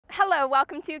Hello,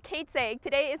 welcome to Kate's Egg.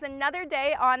 Today is another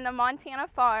day on the Montana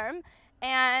farm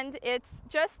and it's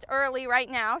just early right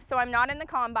now, so I'm not in the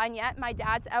combine yet. My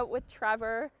dad's out with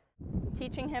Trevor,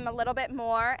 teaching him a little bit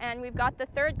more, and we've got the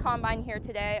third combine here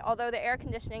today, although the air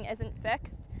conditioning isn't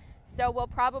fixed, so we'll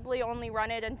probably only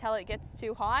run it until it gets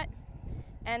too hot.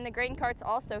 And the grain cart's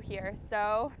also here,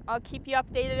 so I'll keep you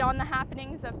updated on the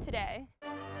happenings of today.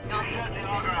 You're shutting the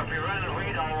auger off. You're running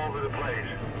wheat all over the place.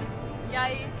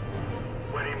 Yikes.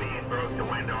 What do you mean, broke the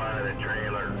window out of the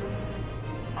trailer?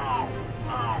 Oh,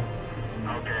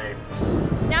 okay.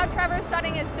 Now Trevor's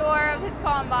shutting his door of his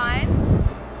combine.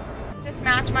 Just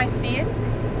match my speed. What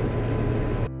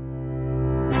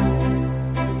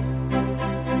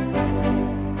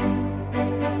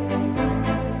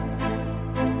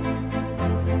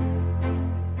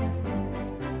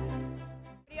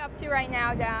are you up to right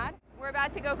now, Dad? We're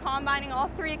about to go combining all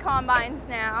three combines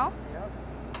now.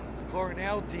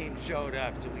 Cornell team showed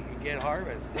up so we could get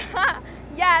harvest.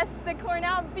 Yes, the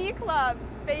Cornell Bee Club,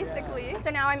 basically. Yeah. So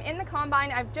now I'm in the combine.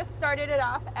 I've just started it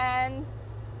up, and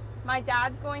my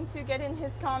dad's going to get in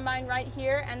his combine right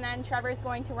here, and then Trevor's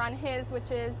going to run his,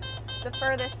 which is the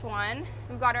furthest one.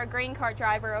 We've got our grain cart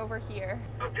driver over here.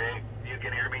 Okay, you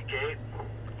can hear me, Kate?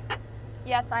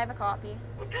 Yes, I have a copy.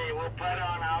 Okay, we'll put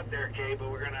on out there, Kate,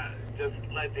 but we're gonna just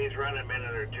let these run a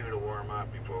minute or two to warm up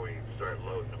before we start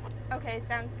loading them. Okay,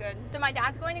 sounds good. So my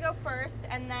dad's going to go first,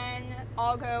 and then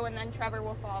I'll go, and then Trevor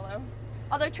will follow.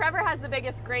 Although Trevor has the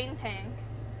biggest grain tank.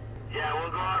 Yeah,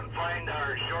 we'll go out and find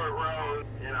our short road,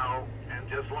 and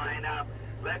just line up.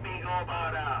 Let me go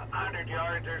about 100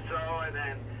 yards or so, and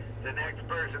then the next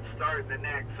person start the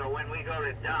next. So when we go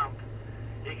to dump,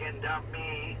 he can dump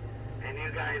me, and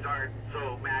you guys aren't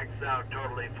so maxed out,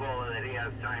 totally full, that he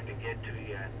has time to get to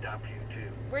you and dump you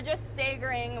too. We're just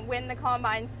staggering when the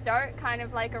combines start, kind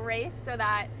of like a race, so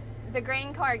that the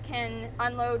grain cart can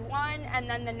unload one and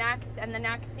then the next and the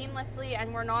next seamlessly,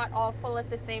 and we're not all full at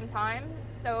the same time,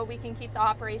 so we can keep the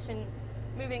operation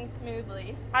moving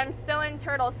smoothly. I'm still in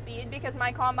turtle speed because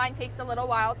my combine takes a little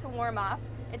while to warm up.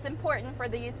 It's important for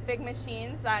these big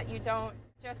machines that you don't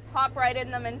just hop right in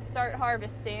them and start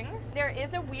harvesting. There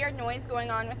is a weird noise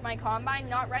going on with my combine,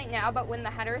 not right now, but when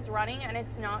the header's running and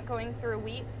it's not going through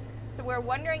wheat. So we're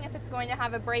wondering if it's going to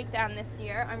have a breakdown this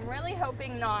year. I'm really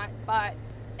hoping not, but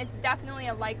it's definitely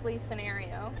a likely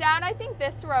scenario. Dad, I think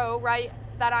this row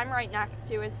that I'm right next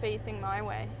to is facing my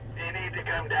way. You need to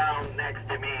come down next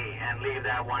to me and leave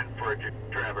that one for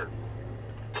Trevor.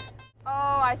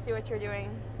 Oh, I see what you're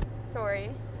doing.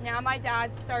 Sorry. Now my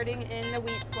dad's starting in the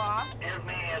wheat swath. Give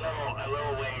me a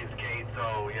little ways, Kate,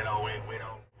 so we don't.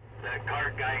 The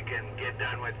cart guy can get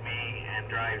done with me and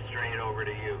drive straight over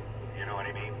to you. You know what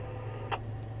I mean?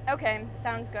 Okay,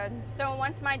 sounds good. So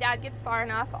once my dad gets far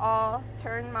enough, I'll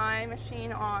turn my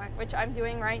machine on, which I'm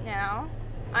doing right now.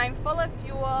 I'm full of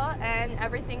fuel and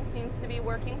everything seems to be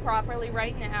working properly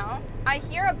right now. I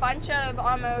hear a bunch of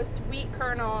almost wheat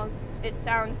kernels, it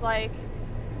sounds like,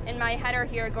 in my header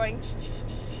here going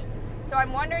so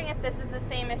I'm wondering if this is the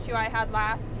same issue I had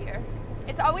last year.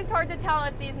 It's always hard to tell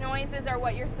if these noises are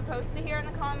what you're supposed to hear in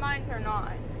the combines or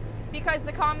not, because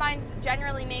the combines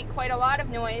generally make quite a lot of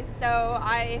noise, so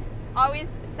I always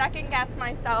second guess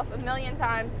myself a million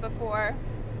times before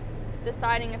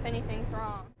deciding if anything's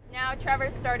wrong. Now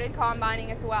Trevor started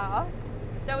combining as well.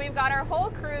 So we've got our whole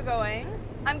crew going.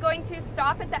 I'm going to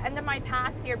stop at the end of my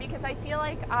pass here because I feel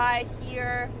like I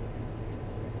hear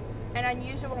an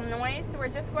unusual noise, so we're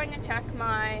just going to check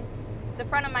the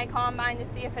front of my combine to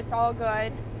see if it's all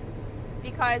good,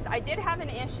 because I did have an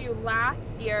issue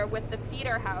last year with the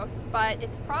feeder house, but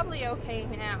it's probably okay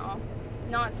now.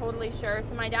 Not totally sure,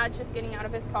 so my dad's just getting out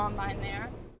of his combine there.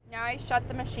 Now I shut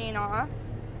the machine off,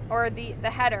 or the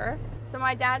header, so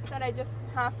my dad said I just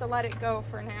have to let it go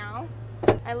for now.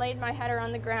 I laid my header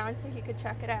on the ground so he could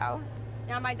check it out.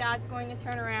 Now my dad's going to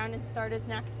turn around and start his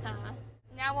next pass.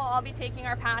 Now we'll all be taking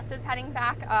our passes, heading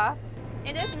back up.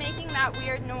 It is making that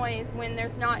weird noise when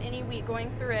there's not any wheat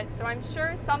going through it, so I'm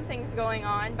sure something's going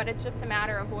on, but it's just a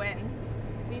matter of when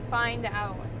we find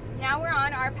out. Now we're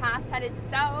on our pass headed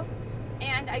south,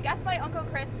 and I guess my Uncle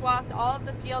Chris swathed all of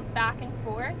the fields back and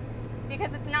forth,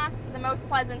 because it's not the most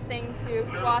pleasant thing to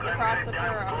swath across the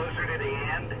furrows. Closer to the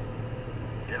end,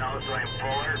 so I'm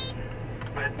fuller.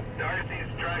 But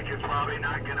Darcy's truck is probably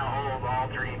not going to hold all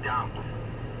three dumps,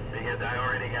 because I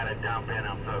already got a dump in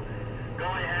them. So go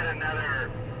ahead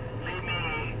leave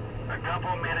me a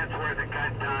couple minutes worth of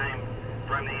cut time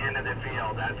from the end of the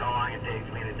field. That's how long it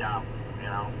takes me to dump,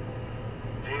 So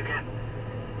you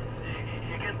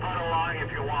can put along if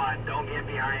you want. Don't get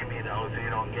behind me though, so you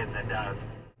don't get in the dust.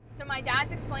 So my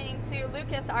dad's explaining to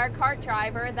Lucas, our cart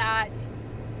driver, that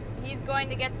he's going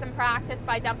to get some practice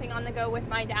by dumping on the go with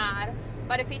my dad.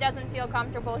 But if he doesn't feel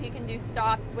comfortable, he can do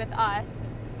stops with us.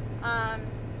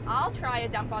 I'll try a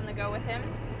dump on the go with him.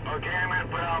 Okay, I'm going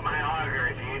to put out my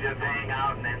auger, so you just hang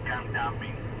out and then come dump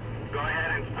me. Go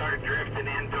ahead and start drifting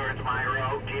in towards my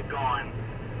row. Keep going.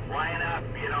 Line up,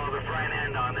 the front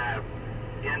end on that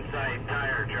inside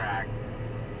tire track.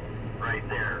 Right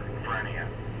there in front of you.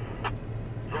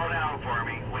 Slow down for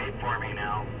me. Wait for me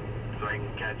now so I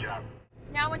can catch up.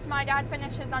 Now once my dad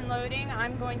finishes unloading,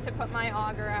 I'm going to put my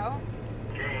auger out.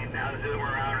 Okay, now zoom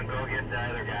around and go get the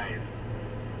other guys.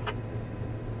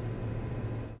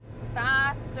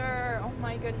 Faster. Oh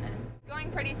my goodness. It's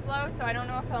going pretty slow, so I don't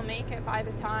know if he'll make it by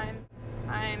the time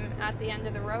I'm at the end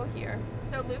of the row here.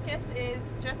 So Lucas is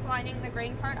just lining the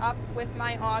grain cart up with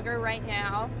my auger right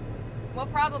now. We'll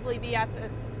probably be at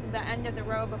the end of the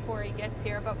row before he gets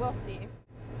here, but we'll see.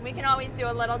 We can always do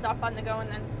a little dump on the go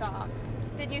and then stop.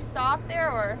 Did you stop there,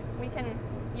 or you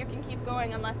can keep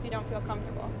going unless you don't feel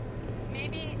comfortable?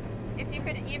 Maybe if you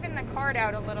could even the cart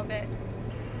out a little bit.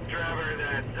 Trevor,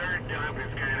 the third dump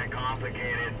is kind of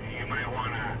complicated. You might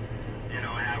want to,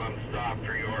 have them stop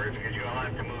for yours because you'll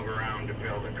have to move around to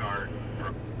fill the cart.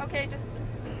 Okay, just,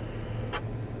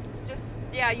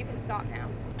 yeah, you can stop now.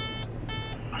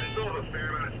 I still have a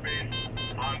fair amount of space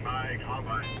on my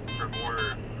combine for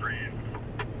more grain.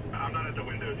 I'm not at the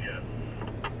windows yet.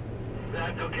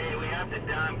 That's okay. We have to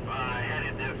dump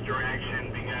headed this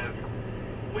direction because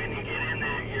when you get in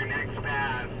your next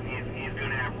pass, he's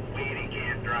going to have weight he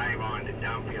can't drive on to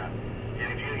dump you.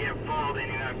 And if you get full, then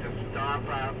you have to stop,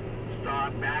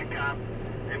 back up,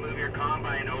 and move your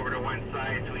combine over to one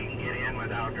side so he can get in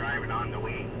without driving on the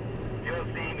wheat. You'll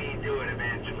see me do it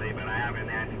eventually, but I haven't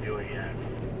had to do it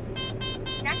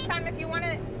yet. Next time, if you want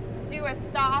to do a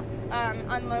stop,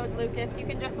 unload Lucas, you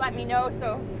can just let me know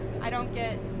so I don't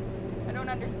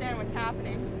understand what's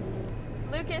happening.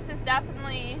 Lucas is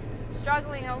definitely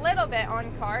struggling a little bit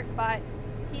on cart, but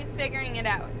he's figuring it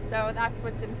out, so that's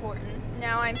what's important.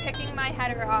 Now I'm picking my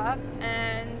header up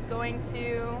and going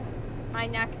to my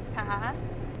next pass.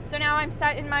 So now I'm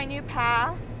set in my new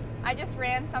pass. I just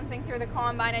ran something through the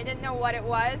combine. I didn't know what it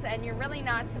was, and you're really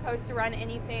not supposed to run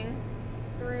anything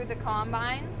through the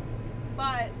combine,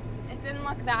 but it didn't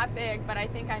look that big, but I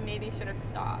think I maybe should have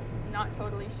stopped. I'm not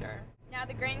totally sure. Now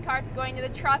the grain cart's going to the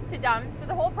truck to dump. So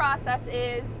the whole process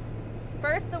is,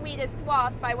 first the wheat is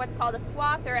swathed by what's called a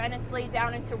swather, and it's laid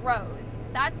down into rows.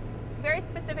 That's very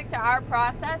specific to our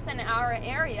process and our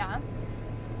area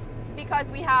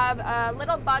because we have a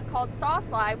little bug called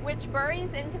sawfly which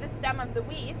buries into the stem of the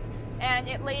wheat and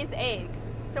it lays eggs.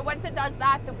 So once it does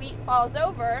that, the wheat falls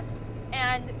over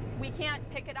and we can't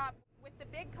pick it up with the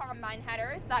big combine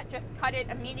headers that just cut it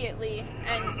immediately.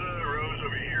 And the rows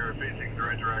over here facing the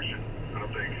right direction, I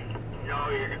don't think. No,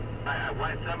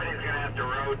 somebody's going to have to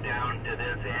row down to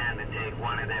this end and take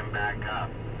one of them back up.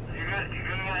 You're going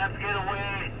to have to get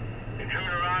away and turn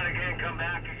around again, come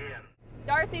back again.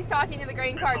 Darcy's talking to the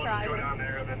grain cart driver. Go down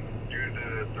there and then use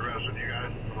the rest with you guys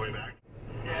on the way back.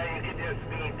 Yeah, you can just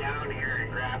speed down here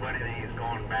and grab one of these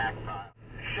going back.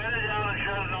 Shut it down and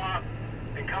shut it off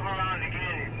and come around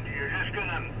again. You're just going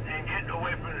to get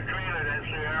away from the trailer then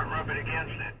so you aren't rubbing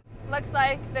against it. Looks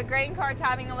like the grain cart's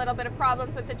having a little bit of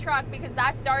problems with the truck because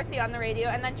that's Darcy on the radio,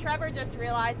 and then Trevor just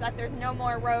realized that there's no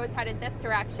more rows headed this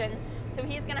direction, so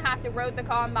he's going to have to road the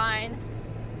combine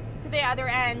to the other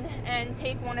end and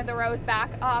take one of the rows back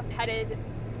up headed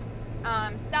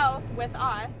south with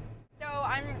us. So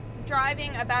I'm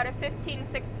driving about a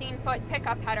 15-16 foot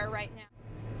pickup header right now.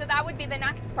 So that would be the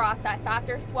next process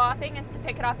after swathing, is to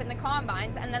pick it up in the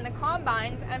combines, and then the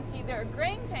combines empty their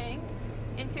grain tank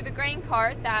into the grain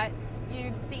cart that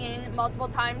you've seen multiple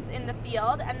times in the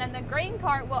field, and then the grain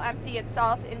cart will empty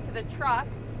itself into the truck,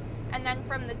 and then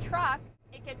from the truck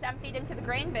it gets emptied into the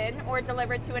grain bin or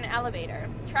delivered to an elevator.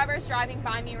 Trevor's driving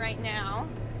by me right now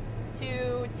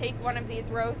to take one of these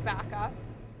rows back up,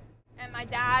 and my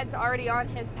dad's already on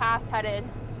his pass headed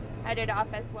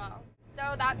up as well.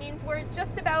 So that means we're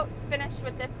just about finished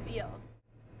with this field.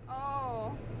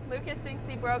 Oh, Lucas thinks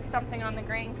he broke something on the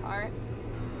grain cart.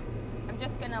 I'm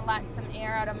just gonna let some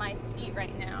air out of my seat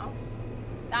right now.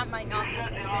 That might not be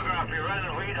shut the auger off. You're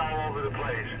running wheat all over the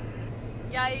place.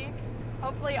 Yikes.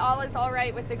 Hopefully all is all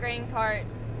right with the grain cart.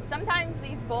 Sometimes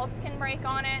these bolts can break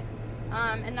on it,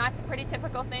 and that's a pretty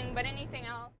typical thing, but anything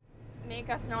else make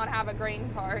us not have a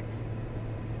grain cart.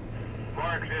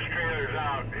 Mark, this trailer's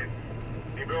out.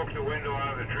 He broke the window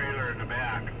out of the trailer in the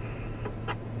back.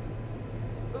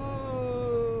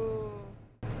 Ooh,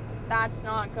 that's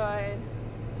not good.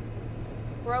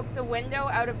 Broke the window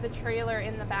out of the trailer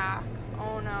in the back.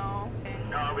 Oh no.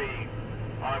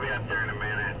 I'll be up there in a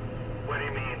minute.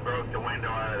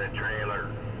 the trailer.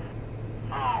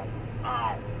 Oh,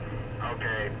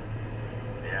 okay.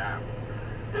 Yeah.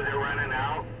 Is it running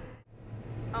out?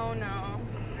 Oh no.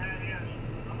 Yeah, it is.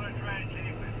 I'm gonna try and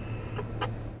tape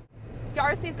it.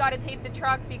 Darcy's got to tape the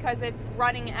truck because it's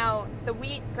running out. The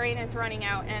wheat grain is running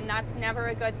out, and that's never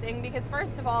a good thing because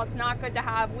first of all, it's not good to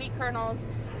have wheat kernels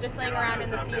just laying around in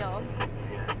the field.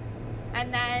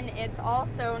 And then it's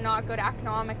also not good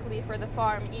economically for the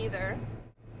farm either.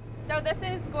 So this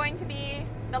is going to be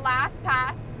the last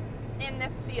pass in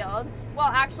this field. Well,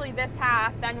 actually this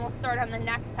half, then we'll start on the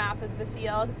next half of the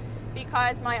field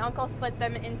because my uncle split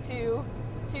them into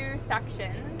 2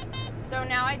 sections. So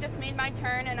now I just made my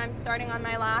turn and I'm starting on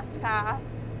my last pass.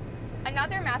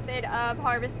 Another method of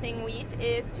harvesting wheat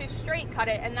is to straight cut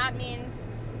it, and that means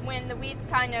when the wheat's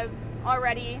kind of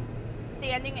already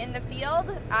standing in the field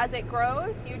as it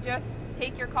grows, you just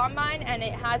take your combine and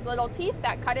it has little teeth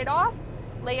that cut it off,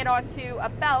 lay it onto a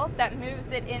belt that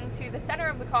moves it into the center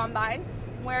of the combine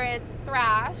where it's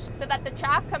thrashed so that the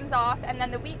chaff comes off, and then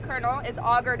the wheat kernel is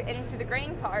augured into the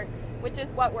grain cart, which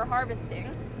is what we're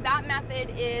harvesting. That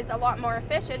method is a lot more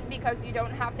efficient because you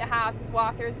don't have to have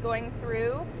swathers going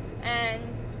through and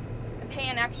pay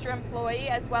an extra employee,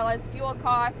 as well as fuel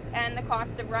costs and the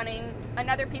cost of running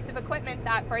another piece of equipment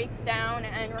that breaks down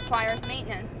and requires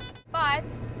maintenance. But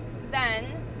then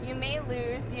you may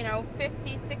lose,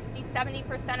 50, 60,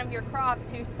 70% of your crop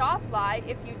to sawfly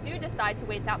if you do decide to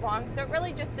wait that long. So it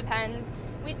really just depends.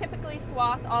 We typically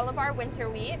swath all of our winter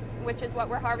wheat, which is what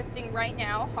we're harvesting right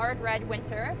now, hard red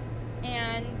winter.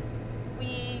 And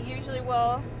we usually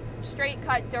will straight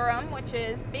cut durum, which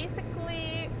is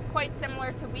basically quite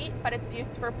similar to wheat, but it's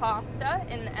used for pasta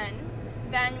in the end.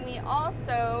 Then we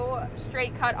also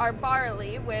straight cut our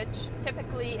barley, which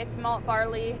typically it's malt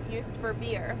barley used for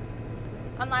beer,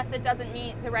 unless it doesn't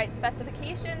meet the right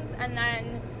specifications, and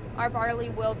then our barley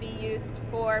will be used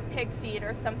for pig feed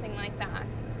or something like that,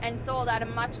 and sold at a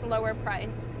much lower price.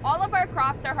 All of our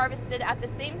crops are harvested at the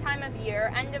same time of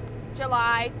year, end of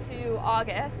July to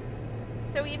August.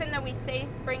 So even though we say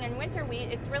spring and winter wheat,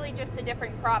 it's really just a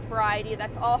different crop variety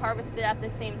that's all harvested at the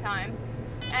same time.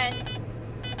 And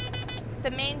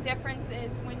the main difference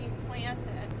is when you plant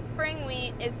it. Spring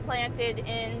wheat is planted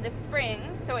in the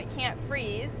spring, so it can't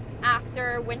freeze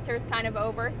after winter's kind of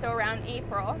over, so around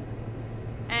April,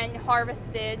 and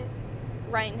harvested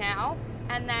right now,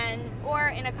 and then, or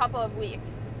in a couple of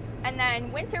weeks. And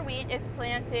then winter wheat is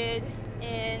planted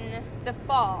in the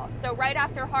fall. So right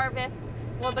after harvest,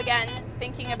 we'll begin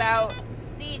thinking about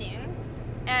seeding,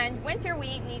 and winter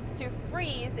wheat needs to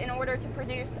freeze in order to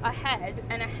produce a head,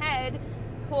 and a head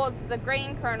holds the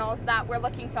grain kernels that we're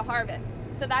looking to harvest.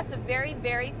 So that's a very,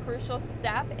 very crucial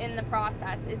step in the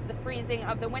process, is the freezing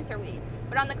of the winter wheat.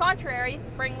 But on the contrary,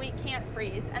 spring wheat can't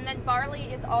freeze. And then barley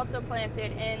is also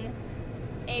planted in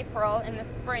April in the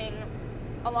spring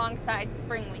alongside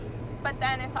spring wheat. But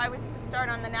then if I was to start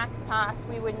on the next pass,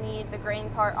 we would need the grain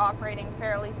cart operating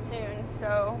fairly soon.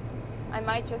 So I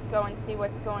might just go and see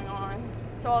what's going on.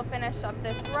 So I'll finish up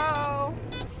this row.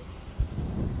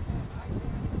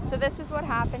 So this is what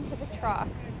happened to the truck.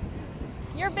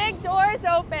 Your big door's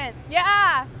open.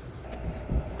 Yeah.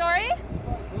 Sorry?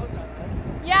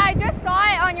 Yeah, I just saw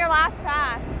it on your last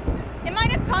pass. It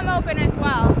might have come open as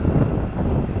well.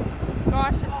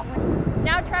 Gosh,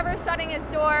 now Trevor's shutting his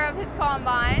door of his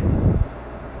combine.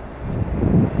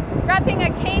 Repping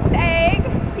a Kate's Egg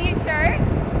t-shirt.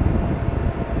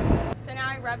 So now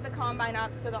I rev the combine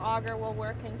up so the auger will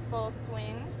work in full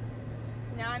swing.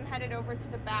 Now I'm headed over to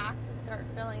the back to start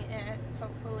filling it.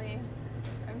 Hopefully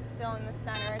I'm still in the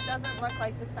center. It doesn't look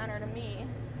like the center to me.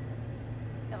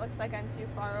 It looks like I'm too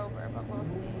far over, but we'll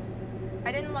see.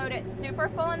 I didn't load it super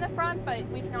full in the front, but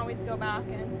we can always go back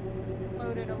and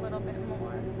load it a little bit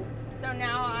more. So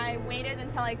now I waited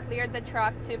until I cleared the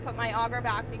truck to put my auger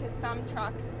back, because some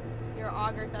trucks, your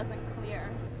auger doesn't clear.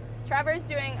 Trevor's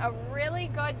doing a really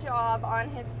good job on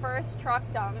his first truck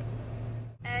dump.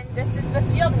 And this is the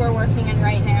field we're working in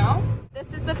right now.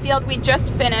 This is the field we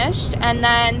just finished, and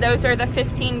then those are the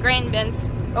 15 grain bins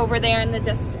over there in the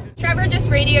distance. Trevor just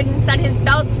radioed and said his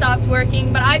belt stopped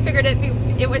working, but I figured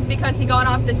it was because he got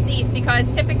off the seat,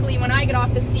 because typically when I get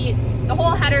off the seat, the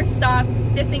whole header stop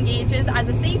disengages as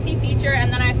a safety feature,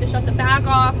 and then I have to shut the back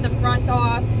off, the front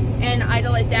off, and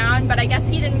idle it down. But I guess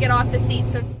he didn't get off the seat,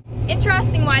 so it's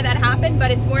interesting why that happened,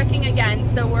 but it's working again,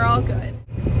 so we're all good.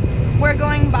 We're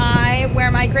going by where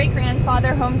my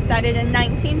great-grandfather homesteaded in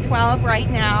 1912 right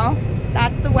now.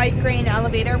 That's the white grain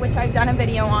elevator, which I've done a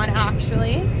video on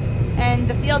actually. And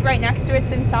the field right next to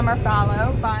it's in Summer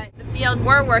Fallow, but the field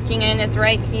we're working in is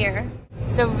right here.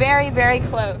 So very, very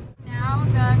close. Now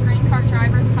the grain cart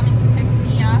driver is coming to pick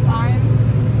me up. I'm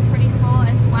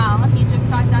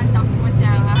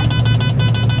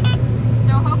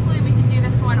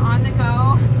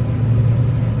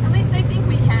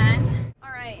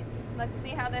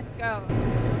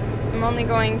I'm only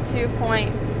going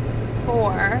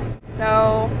 2.4,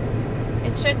 so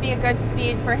it should be a good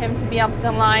speed for him to be able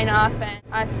to line up and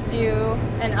us do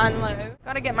an unload.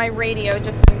 Gotta get my radio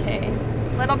just in case.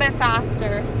 A little bit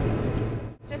faster.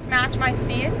 Just match my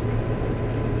speed.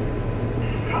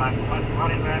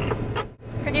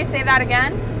 Could you say that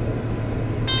again?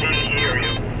 Can't hear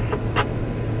you.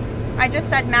 I just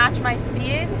said match my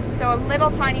speed, so a little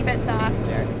tiny bit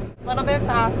faster. A little bit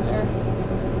faster.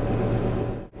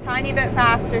 Tiny bit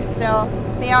faster still.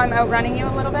 See how I'm outrunning you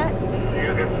a little bit?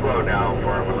 You can slow down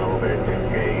for him a little bit,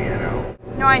 okay, you know.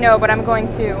 No, I know, but I'm going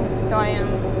to, so I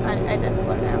did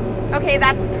slow down. Okay,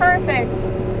 that's perfect.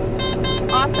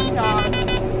 Awesome job.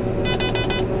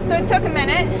 So it took a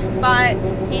minute, but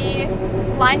he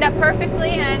lined up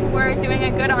perfectly and we're doing a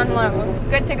good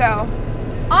unload. Good to go.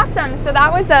 Awesome, so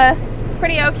that was a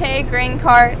pretty okay grain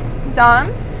cart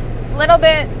dump. A little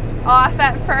bit off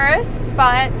at first,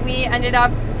 but we ended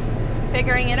up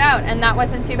figuring it out and that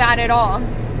wasn't too bad at all.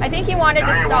 I think he wanted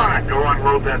to stop. Go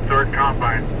unload that third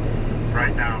combine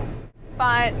right now.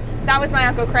 But that was my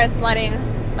Uncle Chris letting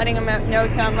him know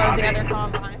to unload the other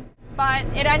combine. But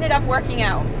it ended up working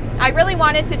out. I really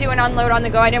wanted to do an unload on the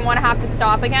go. I didn't want to have to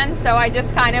stop again, so I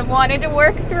just kind of wanted to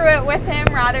work through it with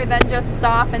him rather than just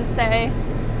stop and say,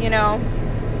 you know,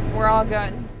 we're all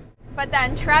good. But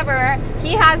then Trevor,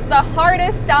 he has the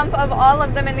hardest dump of all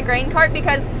of them in the grain cart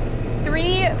because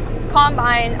 3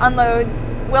 combine unloads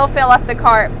will fill up the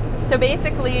cart. So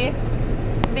basically,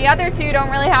 the other 2 don't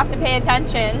really have to pay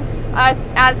attention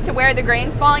as to where the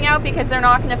grain's falling out because they're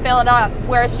not going to fill it up.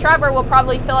 Whereas Trevor will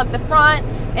probably fill up the front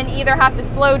and either have to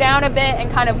slow down a bit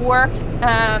and kind of work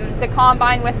the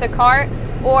combine with the cart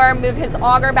or move his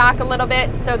auger back a little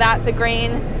bit so that the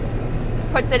grain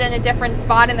puts it in a different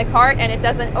spot in the cart and it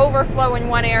doesn't overflow in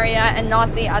one area and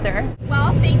not the other.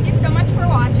 Well, thank you so much for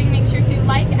watching. Make sure to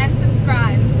like and